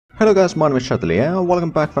Hello guys, my name is Zhatelier,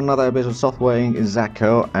 welcome back for another episode of Software Inc. Zhat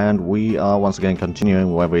Co, and we are once again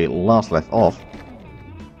continuing where we last left off.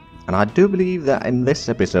 And I do believe that in this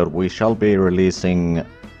episode we shall be releasing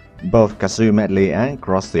both Kazoo Medley and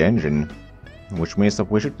Cross the Engine, which means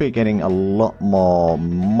that we should be getting a lot more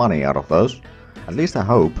money out of those. At least I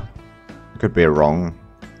hope. Could be wrong.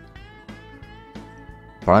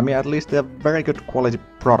 But I mean, at least they're very good quality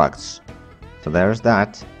products. So there's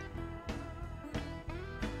that.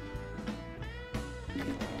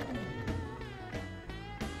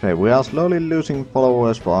 Okay, we are slowly losing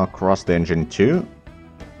followers for our Cross the Engine 2.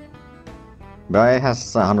 But it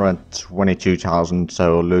has 122,000,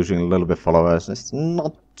 so losing a little bit followers is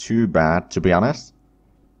not too bad, to be honest.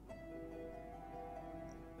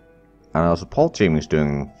 And our support team is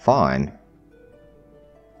doing fine.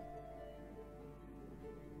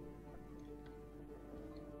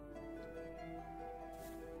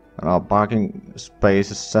 And our parking space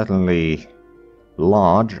is certainly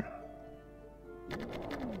large.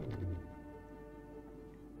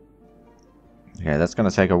 Okay, that's gonna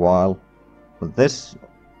take a while. But this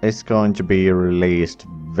is going to be released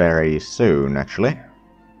very soon, actually.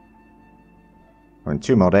 In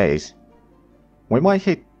 2 more days. We might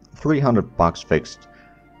hit 300 bucks fixed.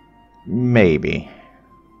 Maybe.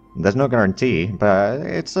 There's no guarantee, but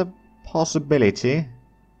it's a possibility.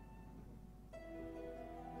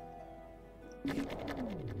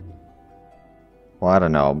 Well, I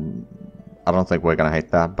don't know. I don't think we're gonna hit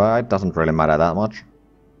that, but it doesn't really matter that much.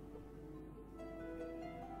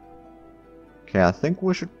 Okay, I think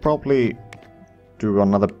we should probably do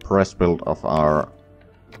another press build of our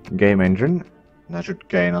game engine. That should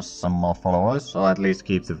gain us some more followers, or at least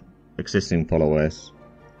keep the existing followers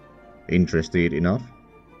interested enough.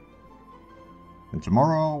 And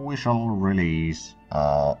tomorrow we shall release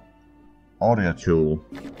our audio tool.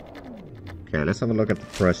 Okay, let's have a look at the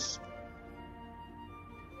press.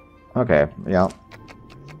 Okay, yeah.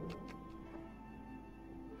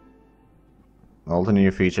 All the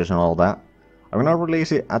new features and all that. I'm gonna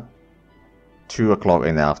release it at 2 o'clock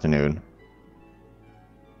in the afternoon.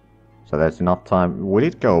 So that's enough time. We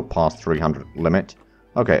did go past 300 limit.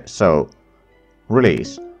 Okay, so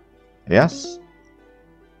release. Yes.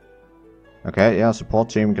 Okay, yeah, support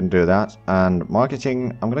team can do that. And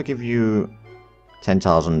marketing, I'm gonna give you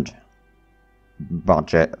 10,000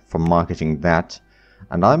 budget for marketing that.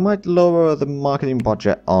 And I might lower the marketing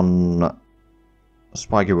budget on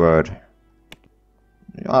Spiky Word.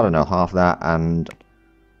 I don't know, half that, and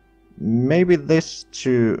maybe this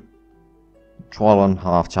to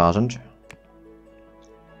 12,500.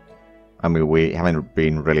 I mean, we haven't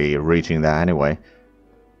been really reaching that anyway.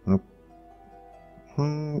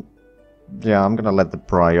 Yeah, I'm gonna let the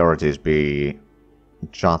priorities be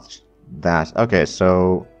just that. Okay,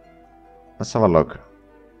 so let's have a look.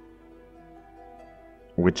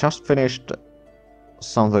 We just finished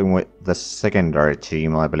something with the secondary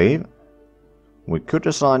team, I believe. We could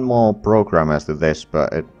assign more programmers to this,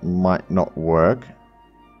 but it might not work.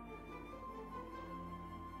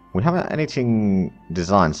 We haven't anything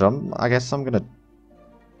designed, so I guess I'm gonna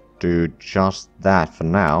do just that for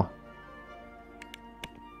now.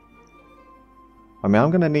 I mean, I'm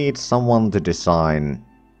gonna need someone to design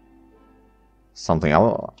something.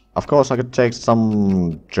 Of course, I could take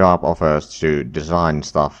some job offers to design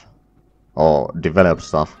stuff or develop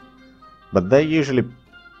stuff, but they're usually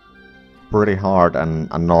pretty hard and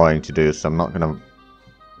annoying to do, so I'm not gonna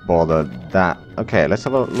bother that. Okay, let's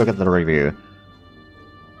have a look at the review.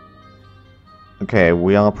 Okay,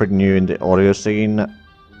 we are pretty new in the audio scene.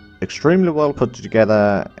 Extremely well put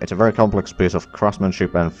together. It's a very complex piece of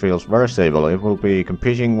craftsmanship and feels very stable. It will be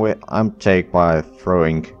competing with Take by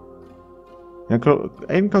Throwing.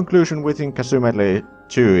 In conclusion, we think Kazoo Medley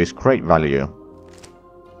 2 is great value.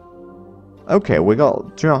 Okay, we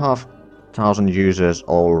got 2,500 users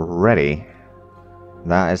already.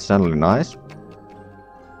 That is certainly nice.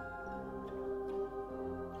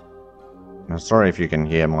 I'm sorry if you can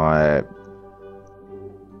hear my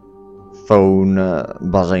phone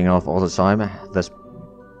buzzing off all the time. There's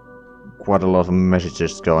quite a lot of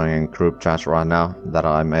messages going in group chats right now that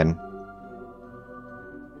I'm in.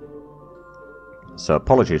 So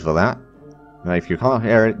apologies for that. Now, if you can't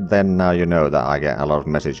hear it, then now you know that I get a lot of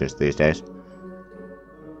messages these days.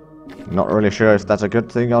 Not really sure if that's a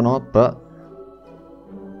good thing or not, but...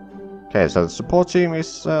 Okay, so the support team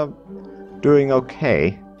is doing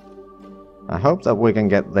okay. I hope that we can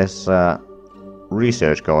get this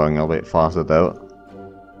research going a bit faster, though.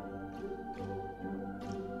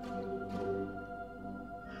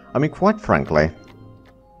 I mean, quite frankly...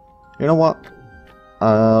 You know what?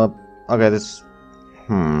 Okay, this...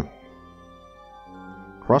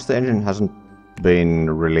 Cross the Engine hasn't been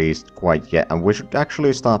released quite yet, and we should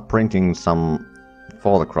actually start printing some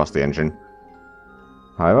for the Cross the Engine.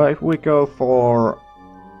 However, if we go for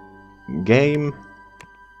game,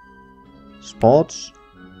 sports,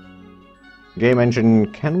 game engine,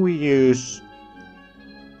 can we use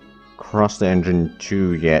Cross the Engine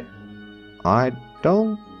 2 yet? I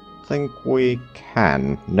don't think we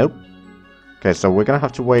can. Nope. Okay, so we're gonna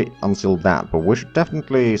have to wait until that, but we should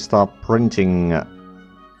definitely start printing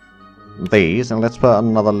these, and let's put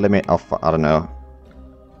another limit of, I don't know.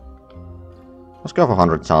 Let's go for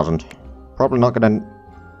 100,000. Probably not gonna...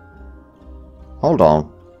 Hold on.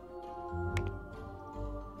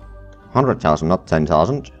 100,000, not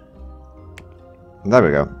 10,000. There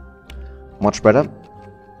we go. Much better.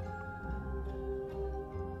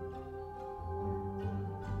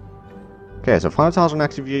 Okay, so 5,000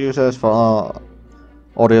 active users for our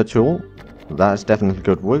audio tool. That's definitely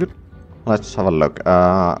good. Let's have a look.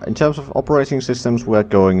 In terms of operating systems, we're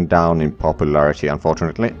going down in popularity,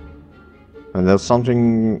 unfortunately. And there's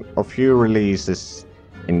a few releases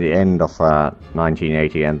in the end of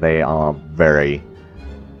 1980, and they are very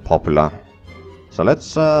popular. So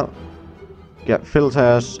let's get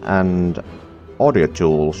filters and audio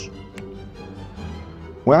tools.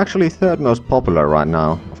 We're actually third most popular right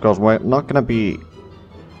now. Of course, we're not gonna be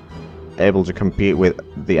able to compete with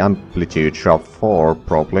the Amplitude Shop 4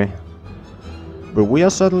 probably, but we are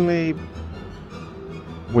certainly...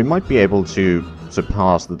 we might be able to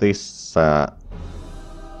surpass this, but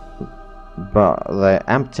the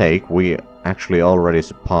amp take we actually already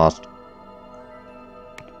surpassed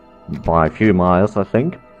by a few miles, I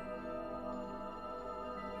think.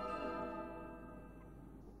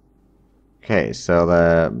 Okay, so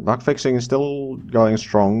the bug fixing is still going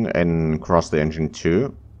strong in Cross the Engine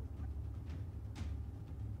 2.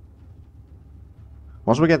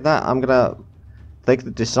 Once we get that, I'm gonna take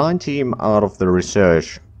the design team out of the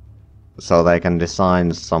research so they can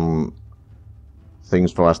design some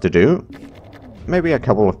things for us to do. Maybe a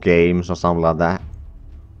couple of games or something like that.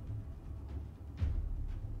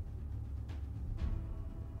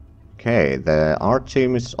 Okay, the art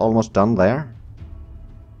team is almost done there.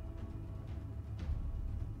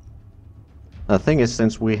 The thing is,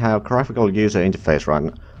 since we have graphical user interface right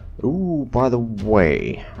now... Ooh, by the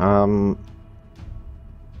way,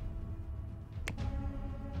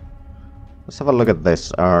 let's have a look at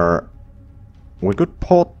this. We could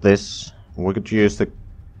port this. We could use the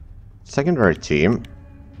secondary team.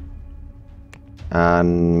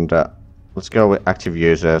 And let's go with active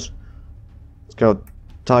users. Let's go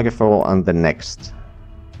Tiger 4 and the next.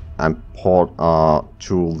 And port our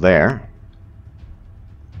tool there.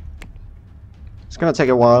 It's gonna take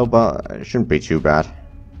a while, but it shouldn't be too bad.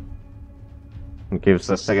 It gives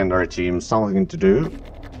the secondary team something to do.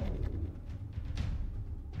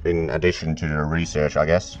 In addition to the research, I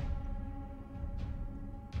guess.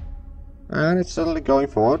 And it's certainly going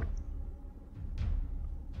forward.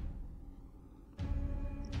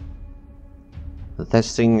 The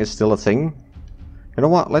testing is still a thing. You know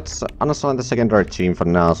what, let's unassign the secondary team for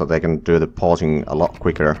now so they can do the porting a lot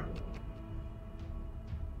quicker.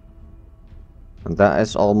 And that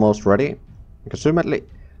is almost ready. Consumedly,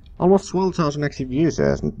 almost 12,000 active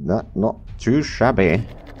users. That not too shabby,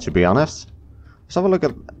 to be honest. Let's have a look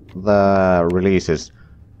at the releases.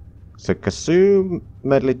 So Kazoo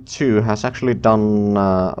Medley 2 has actually done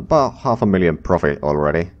about 500,000 profit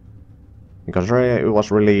already. Because it was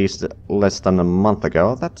released less than a month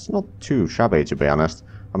ago. That's not too shabby, to be honest.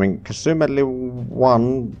 I mean, Kazoo Medley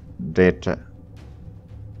 1 did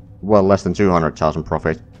well less than 200,000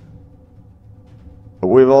 profit. But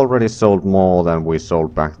we've already sold more than we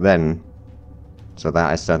sold back then. So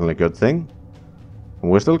that is certainly a good thing.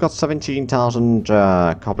 We've still got 17,000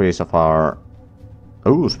 copies of our...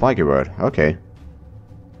 Ooh, spiky word. Okay.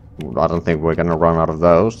 I don't think we're gonna run out of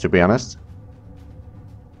those, to be honest.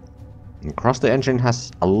 And Cross the Engine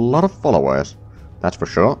has a lot of followers. That's for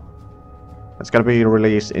sure. It's gonna be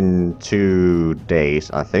released in 2 days,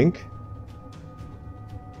 I think.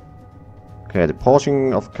 Okay, the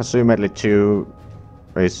porting of Kazoo Medley 2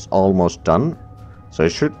 is almost done. So it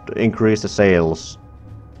should increase the sales.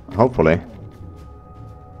 Hopefully.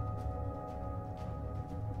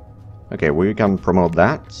 Okay, we can promote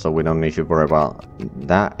that, so we don't need to worry about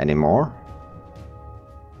that anymore.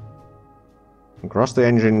 Cross the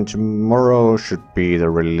Engine tomorrow should be the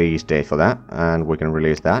release date for that, and we can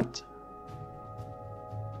release that.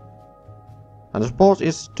 And the support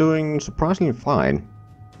is doing surprisingly fine.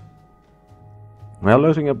 We are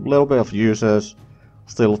losing a little bit of users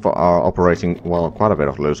still for our operating, well, quite a bit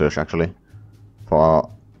of losers actually. For our,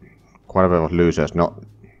 quite a bit of losers, not,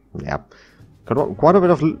 yeah. Quite a bit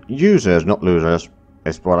of users, not losers,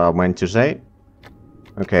 is what I meant to say.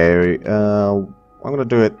 Okay, I'm gonna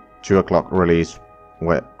do it 2 o'clock release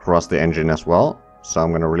across the engine as well. So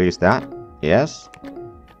I'm gonna release that. Yes.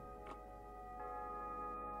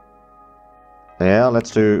 Yeah,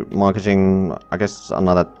 let's do marketing. I guess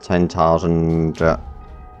another 10,000 for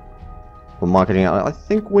marketing. I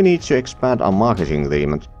think we need to expand our marketing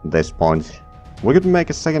team at this point. We could make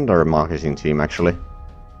a secondary marketing team, actually.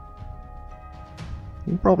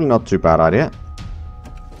 Probably not too bad idea.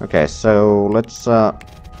 Okay, so let's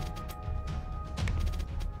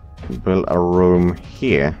build a room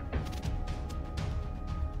here.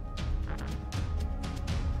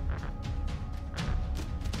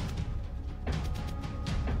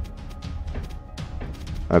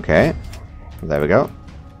 Okay, there we go.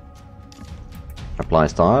 Apply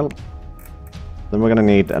style. Then we're gonna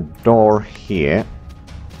need a door here.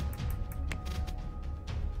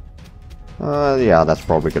 Yeah, that's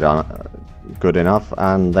probably good enough.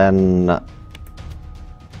 And then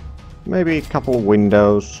maybe a couple of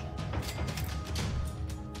windows.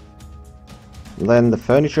 Then the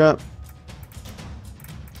furniture.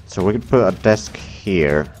 So we could put a desk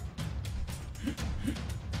here.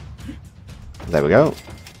 There we go.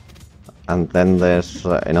 And then there's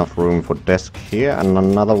enough room for desk here and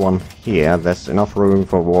another one here. There's enough room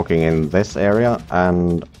for walking in this area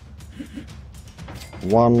and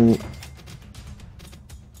one,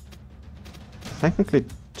 technically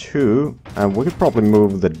two, and we could probably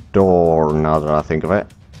move the door now that I think of it.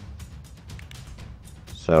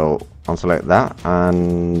 So unselect that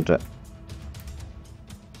and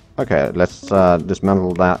okay, let's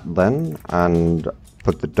dismantle that then and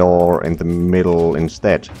put the door in the middle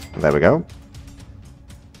instead. There we go.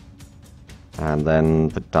 And then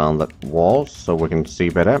put down the walls so we can see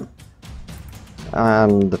better.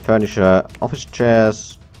 And the furniture, office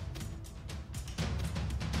chairs.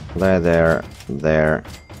 There, and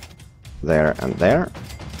there.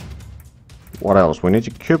 What else? We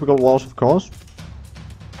need cubicle walls, of course.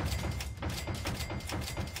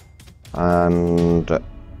 And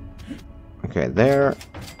okay, there,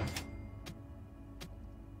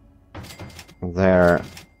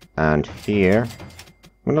 and here.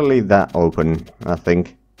 I'm gonna leave that open, I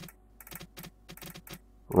think.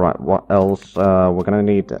 Right, what else? We're gonna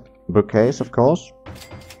need a bookcase, of course.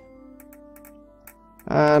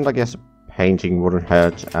 And I guess a painting wouldn't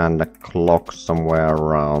hurt, and a clock somewhere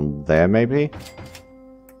around there, maybe.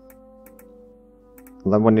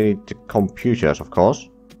 And then we need the computers, of course.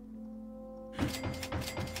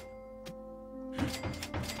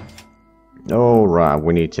 Oh, right,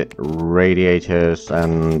 we need radiators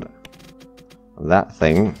and that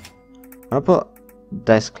thing. I'll put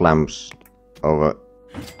desk lamps over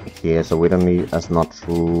here so we don't need as much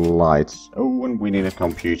lights. Oh, and we need a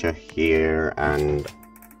computer here, and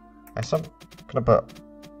I guess I'm gonna put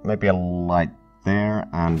maybe a light there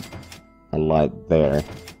and a light there.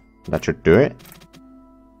 That should do it.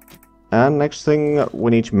 And next thing,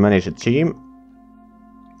 we need to manage a team.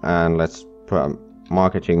 And let's put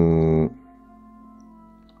marketing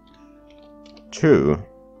 2.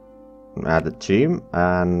 Add the team,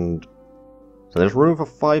 and so there's room for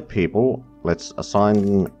 5 people. Let's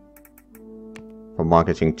assign for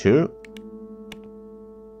marketing 2,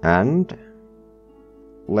 and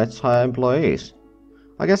let's hire employees.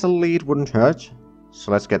 I guess a lead wouldn't hurt,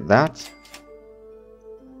 so let's get that.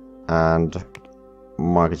 And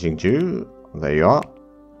marketing 2, there you are.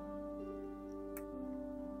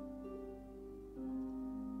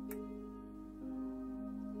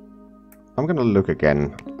 I'm gonna look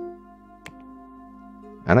again.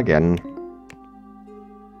 And again.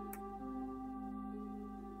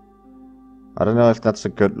 I don't know if that's a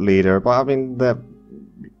good leader, but I mean the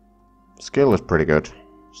skill is pretty good.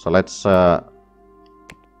 So let's put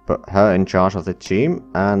her in charge of the team,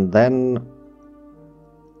 and then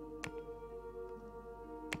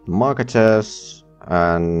marketers,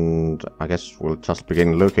 and I guess we'll just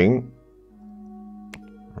begin looking.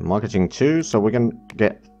 Marketing 2, so we can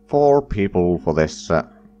get 4 people for this.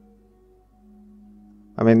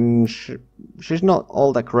 I mean, she's not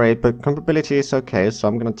all that great, but compatibility is okay, so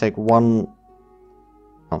I'm gonna take 1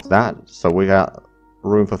 of that. So we got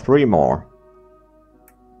room for 3 more.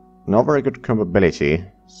 Not very good compatibility,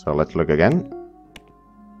 so let's look again.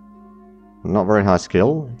 Not very high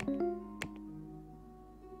skill.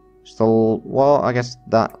 Still, well, I guess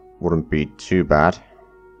that wouldn't be too bad.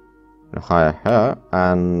 I'll hire her,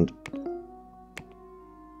 and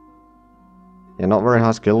yeah, not very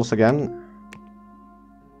high skills again.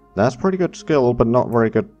 That's pretty good skill, but not very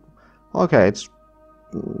good. Okay, it's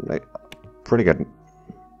like, pretty good.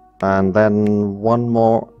 And then one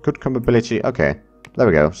more good compatibility. Okay, there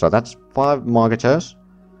we go. So that's 5 marketers.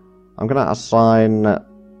 I'm gonna assign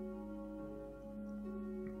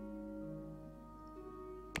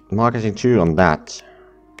marketing 2 on that.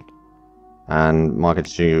 And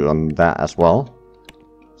marketing 2 on that as well.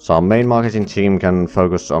 So our main marketing team can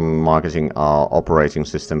focus on marketing our operating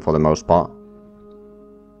system for the most part.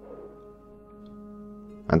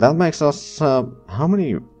 And that makes us... how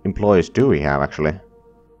many employees do we have, actually?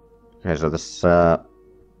 Okay, so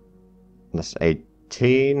that's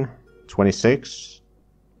 18, 26,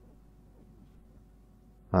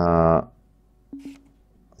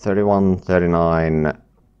 31, 39,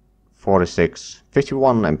 46,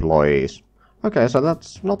 51 employees. Okay, so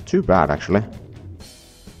that's not too bad, actually.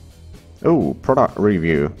 Oh, product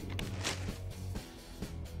review.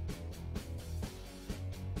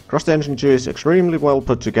 Cross the Engine 2 is extremely well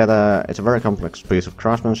put together. It's a very complex piece of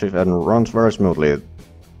craftsmanship and runs very smoothly.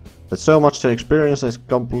 There's so much to experience, it's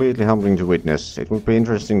completely humbling to witness. It would be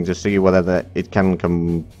interesting to see whether it can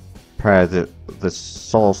compare the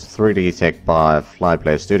Source 3D tech by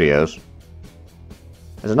Flyplay Studios.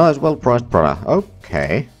 It's a nice, well-priced product.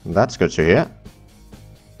 Okay, that's good to hear.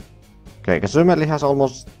 Okay, Kazumedley has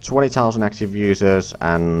almost 20,000 active users,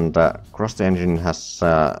 and Cross the Engine has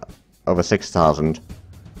over 6,000.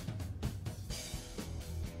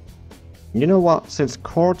 You know what? Since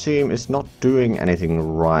core team is not doing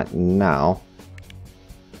anything right now,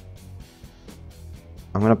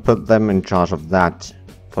 I'm gonna put them in charge of that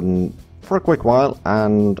for a quick while.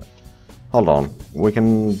 And hold on, we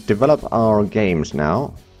can develop our games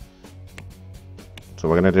now. So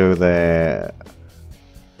we're gonna do the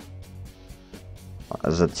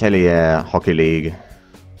Zhatelier Hockey League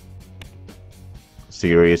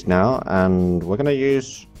series now, and we're gonna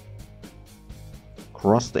use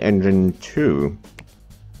Cross the Engine 2,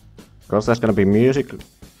 because there's gonna be music,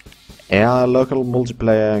 AI, local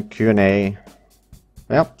multiplayer, Q&A.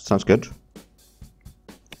 Yep, sounds good.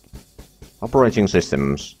 Operating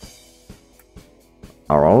systems.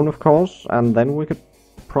 Our own, of course, and then we could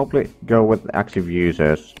probably go with active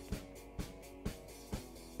users.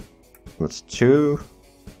 That's 2,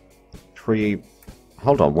 3...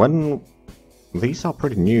 Hold on, when... These are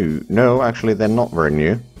pretty new. No, actually they're not very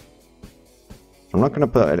new. I'm not going to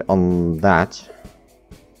put it on that.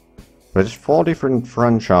 But it's 4 different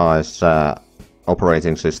franchise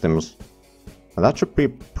operating systems. And that should be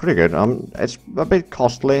pretty good. It's a bit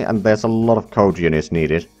costly and there's a lot of code units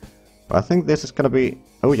needed. But I think this is going to be...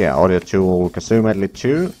 Oh yeah, audio tool Kazumedley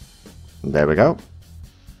 2. There we go.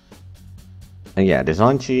 And yeah,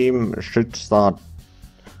 design team should start...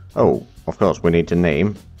 Oh, of course, we need to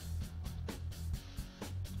name.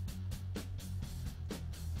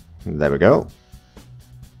 There we go.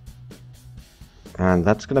 And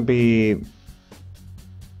that's gonna be...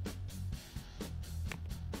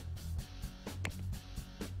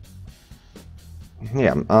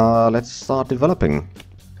 Yeah, let's start developing.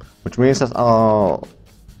 Which means that our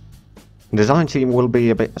design team will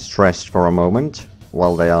be a bit stressed for a moment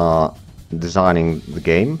while they are designing the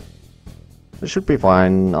game. It should be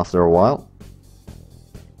fine after a while.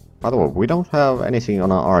 By the way, we don't have anything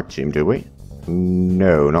on our art team, do we?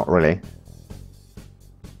 No, not really.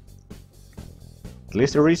 At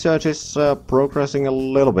least the research is progressing a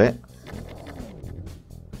little bit.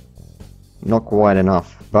 Not quite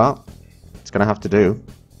enough, but it's gonna have to do.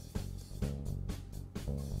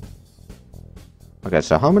 Okay,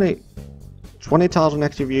 so how many? 20,000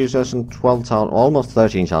 active users and 12,000, almost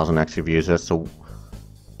 13,000 active users, so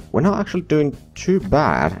we're not actually doing too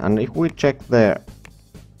bad. And if we check the...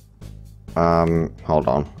 hold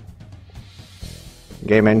on.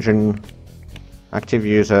 Game engine, active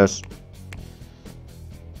users.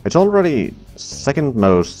 It's already second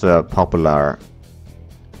most popular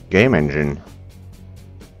game engine.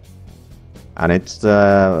 And it's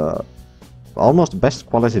almost the best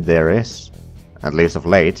quality there is, at least of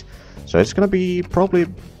late. So it's gonna be probably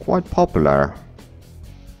quite popular.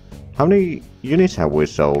 How many units have we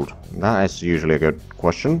sold? That is usually a good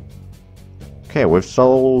question. Okay, we've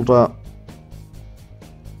sold about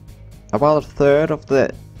a third of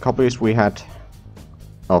the copies we had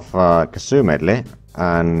of Kazumedley.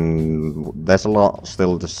 And there's a lot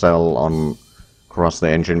still to sell on Cross the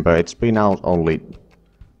Engine, but it's been out only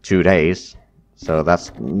 2 days, so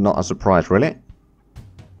that's not a surprise really.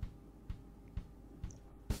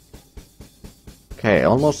 Okay,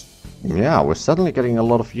 almost, yeah, we're suddenly getting a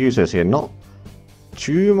lot of users here. Not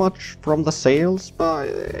too much from the sales, but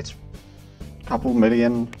it's a couple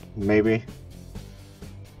million, maybe.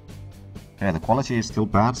 Okay, the quality is still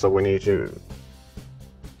bad, so we need to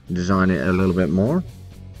design it a little bit more.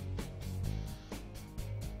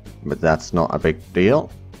 that's not a big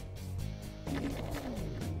deal.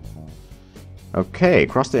 Okay,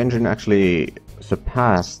 Cross the Engine actually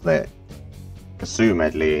surpassed the Kazoo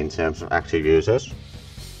medley in terms of active users.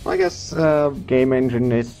 I guess Game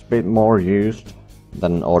Engine is a bit more used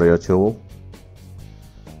than Audio Tool.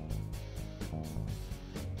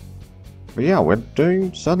 But yeah, we're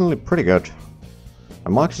doing certainly pretty good.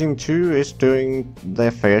 And Marketing 2 is doing their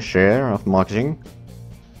fair share of marketing.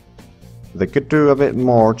 They could do a bit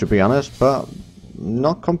more, to be honest, but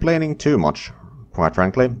not complaining too much, quite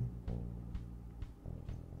frankly.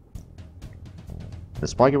 The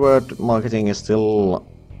Spiky Word marketing is still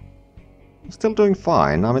doing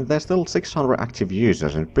fine. I mean, there's still 600 active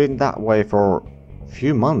users, and it's been that way for a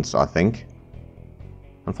few months, I think.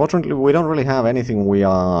 Unfortunately, we don't really have anything we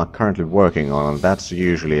are currently working on, and that's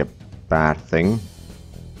usually a bad thing.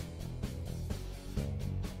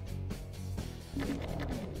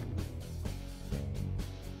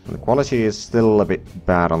 The quality is still a bit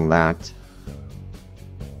bad on that.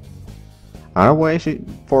 I'll wait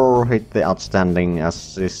for hit the outstanding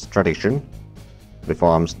as is tradition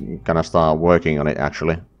before I'm gonna start working on it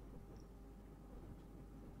actually.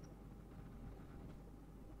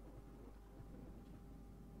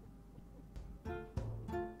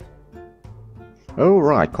 Oh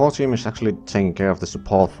right, Core Team is actually taking care of the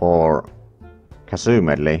support for Kazoo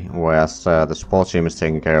medley, whereas the support team is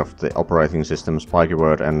taking care of the operating system, Spiky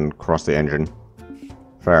Word and Cross the Engine.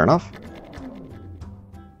 Fair enough.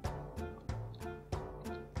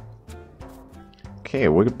 Okay,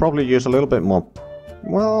 we could probably use a little bit more.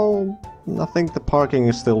 Well, I think the parking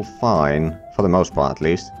is still fine, for the most part at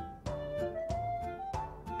least.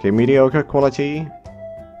 Okay, mediocre quality.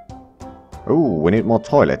 Ooh, we need more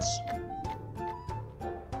toilets.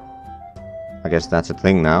 I guess that's a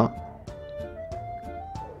thing now.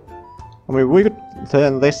 I mean, we could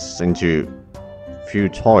turn this into a few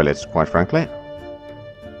toilets, quite frankly.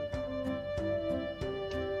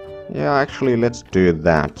 Yeah, actually, let's do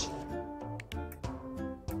that.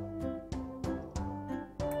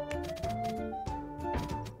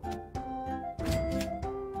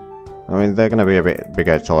 I mean, they're gonna be a bit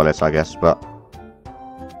bigger toilets, I guess, but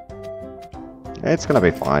it's gonna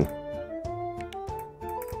be fine.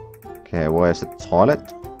 Okay, where's the toilet?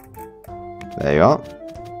 There you are.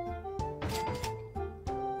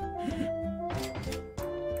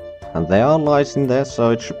 And there are lights in there,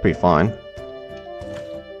 so it should be fine.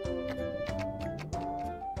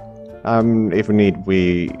 If we need,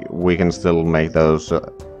 we can still make those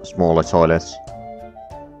smaller toilets.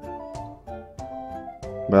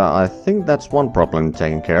 But I think that's one problem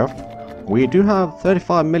taken care of. We do have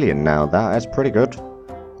 35 million now, that is pretty good.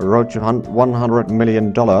 The road to $100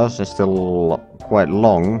 million is still quite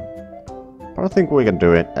long, but I think we can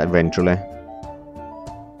do it eventually.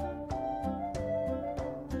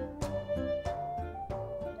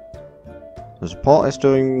 The support is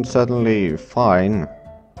doing certainly fine.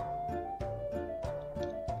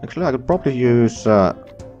 Actually, I could probably use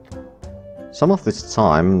some of this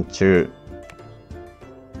time to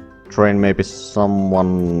train maybe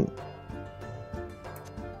someone.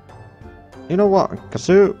 You know what,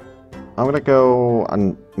 Kazoo? I'm gonna go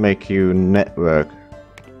and make you network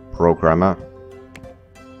programmer.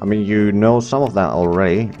 I mean, you know some of that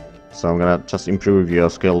already, so I'm gonna just improve your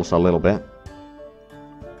skills a little bit.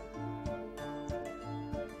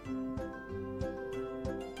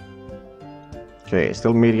 Okay,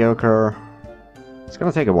 still mediocre. It's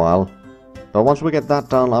gonna take a while. But once we get that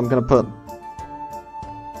done, I'm gonna put...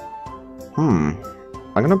 I'm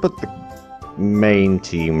gonna put the main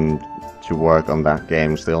team to work on that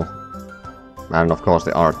game still. And of course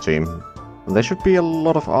the art team. There should be a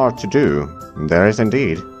lot of art to do. There is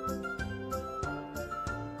indeed.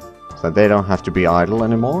 So they don't have to be idle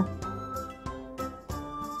anymore.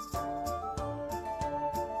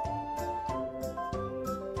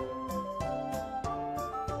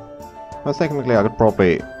 Well, technically I could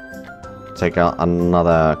probably take out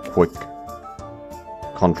another quick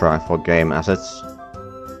contract for game assets.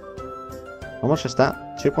 How much is that?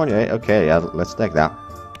 2.8? Okay, yeah, let's take that.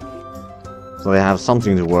 So they have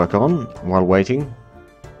something to work on while waiting.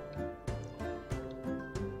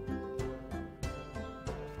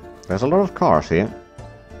 There's a lot of cars here.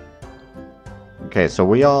 Okay, so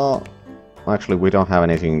we are... Actually, we don't have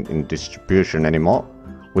anything in distribution anymore.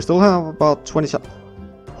 We still have about 20...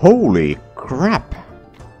 Holy crap!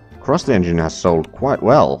 Cross the Engine has sold quite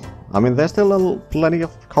well. I mean, there's still plenty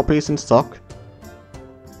of copies in stock.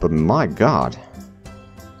 But my god.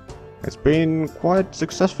 It's been quite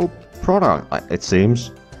successful product, it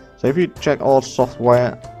seems. So if you check all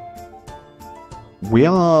software, we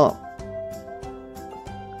are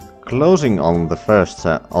closing on the first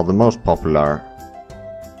or the most popular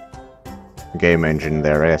game engine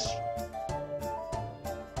there is.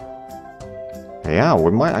 Yeah,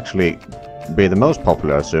 we might actually be the most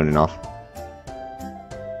popular soon enough.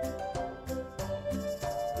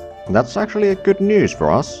 That's actually a good news for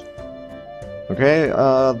us. Okay,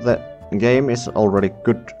 the game is already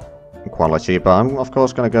good quality, but I'm of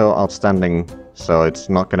course gonna go outstanding, so it's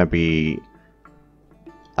not gonna be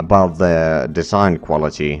about the design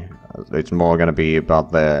quality. It's more gonna be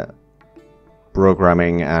about the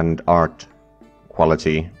programming and art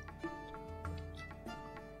quality.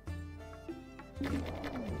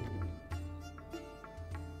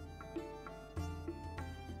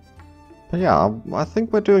 But yeah, I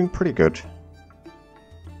think we're doing pretty good.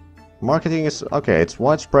 Marketing is okay, it's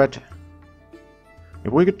widespread.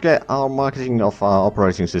 If we could get our marketing of our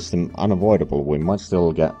operating system unavoidable, we might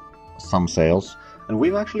still get some sales. And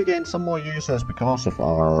we've actually gained some more users because of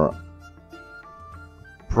our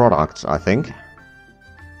products, I think.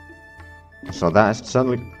 So that is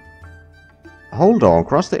certainly... Hold on,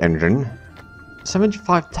 cross the engine.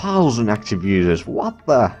 75,000 active users, what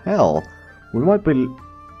the hell? We might be...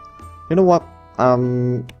 You know what?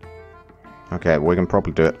 Okay, we can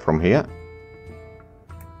probably do it from here.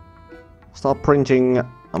 Start printing.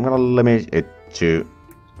 I'm gonna limit it to,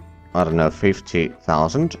 I don't know,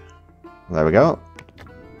 50,000. There we go.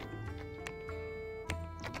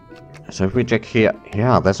 So if we check here,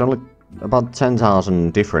 yeah, there's only about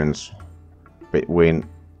 10,000 difference between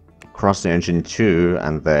Cross the Engine 2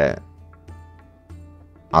 and the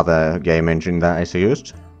other game engine that is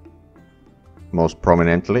used most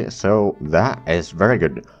prominently, so that is very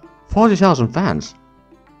good. 40,000 fans!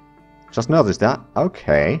 Just noticed that.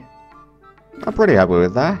 Okay. I'm pretty happy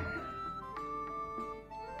with that.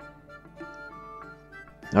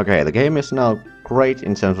 Okay, the game is now great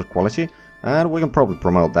in terms of quality, and we can probably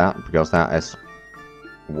promote that, because that is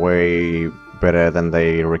way better than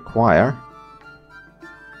they require.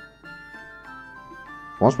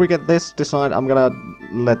 Once we get this designed, I'm gonna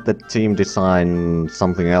let the team design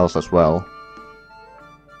something else as well.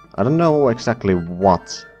 I don't know exactly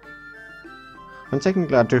what. And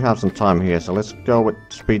technically I do have some time here, so let's go with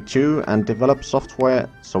speed 2 and develop software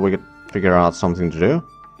so we could figure out something to do.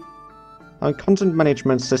 A content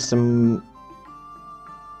management system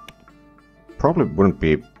probably wouldn't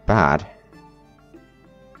be bad.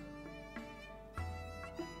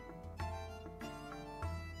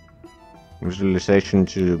 Visualization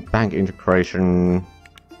to bank integration.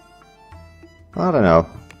 I don't know.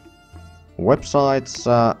 Websites,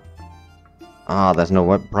 there's no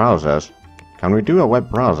web browsers. Can we do a web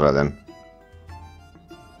browser then?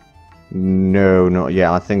 No,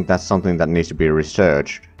 yeah, I think that's something that needs to be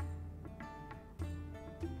researched.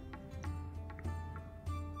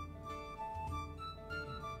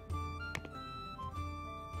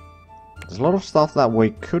 There's a lot of stuff that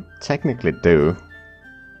we could technically do.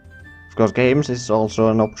 Of course, games is also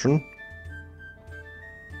an option.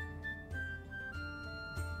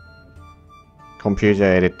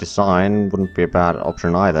 Computer-aided design wouldn't be a bad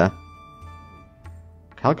option either.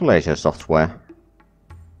 Calculator software.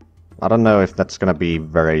 I don't know if that's gonna be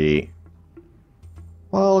very...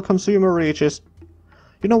 Well, consumer reaches...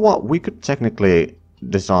 You know what? We could technically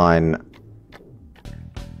design...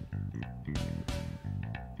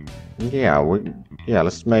 Yeah,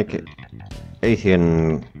 let's make it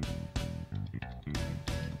Asian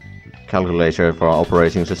calculator for our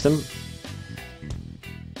operating system.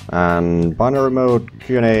 And binary mode,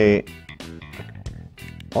 Q&A,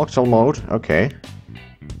 octal mode, okay.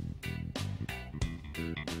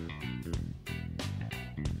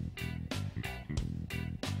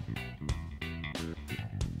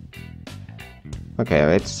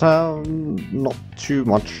 Okay, it's not too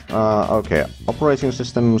much. Okay, operating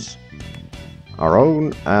systems, our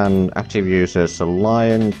own, and active users, so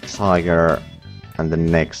Lion, Tiger, and the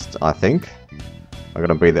next, I think, are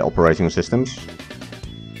gonna be the operating systems.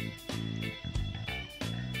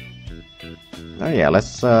 Oh yeah,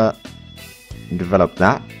 let's develop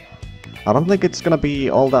that. I don't think it's gonna be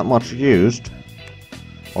all that much used,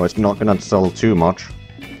 or it's not gonna sell too much.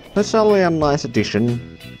 It's only a nice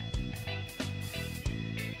addition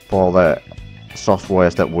for the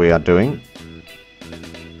softwares that we are doing.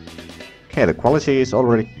 Okay, the quality is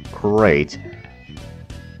already great.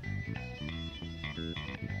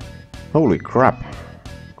 Holy crap!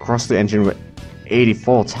 Cross the engine with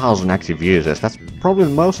 84,000 active users. That's probably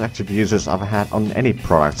the most active users I've had on any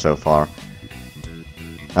product so far.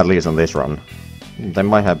 At least on this run. There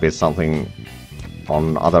might have been something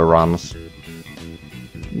on other runs.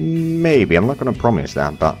 Maybe, I'm not gonna promise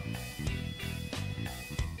that, but...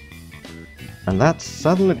 And that's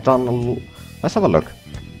certainly done let's have a look.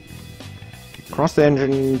 Across the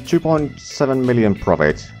engine, 2.7 million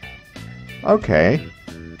profit. Okay.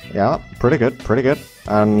 Yeah, pretty good, pretty good.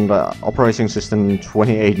 And operating system,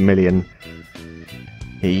 28 million.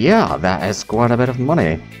 Yeah, that is quite a bit of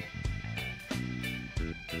money.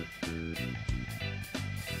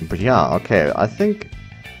 But yeah, okay, I think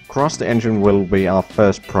Cross the Engine will be our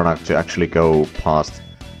first product to actually go past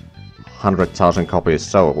 100,000 copies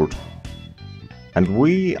sold. And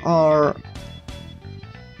we are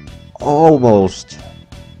almost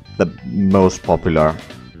the most popular.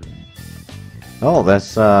 Oh,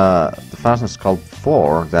 there's the fastest called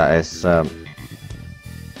 4 that is...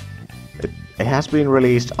 it has been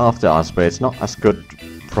released after us, but it's not as good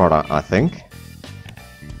product, I think.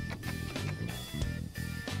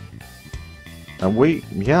 And we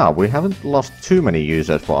haven't lost too many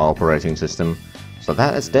users for our operating system, so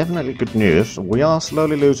that is definitely good news. We are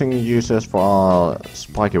slowly losing users for our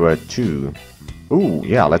spiky word too. Ooh,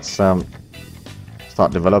 yeah, let's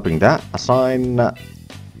start developing that. Assign...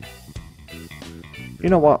 you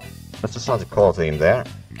know what? Let's assign the core theme there.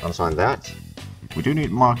 Assign that. We do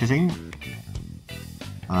need marketing.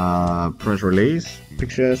 Press release,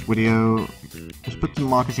 pictures, video. Let's put the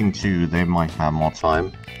marketing too, they might have more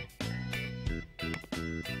time.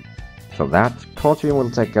 So that core team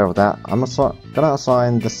will take care of that. I'm gonna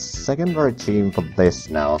assign the secondary team for this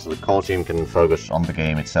now, so the core team can focus on the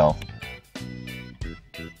game itself.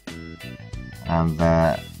 And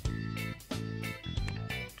the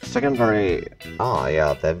secondary... ah,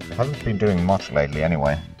 yeah, they haven't been doing much lately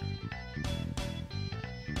anyway.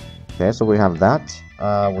 Okay, so we have that.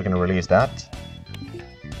 We're gonna release that.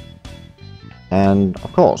 And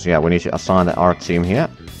of course, yeah, we need to assign the art team here.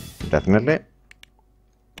 Definitely.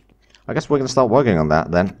 I guess we're gonna start working on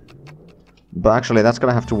that then. But actually, that's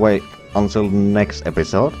gonna have to wait until next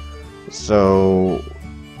episode. So...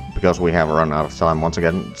 because we have run out of time once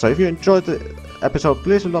again. So if you enjoyed the episode,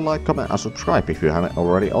 please leave a like, comment and subscribe if you haven't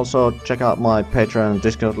already. Also, check out my Patreon and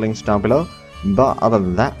Discord links down below. But other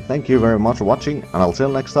than that, thank you very much for watching, and until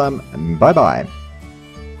next time, bye bye!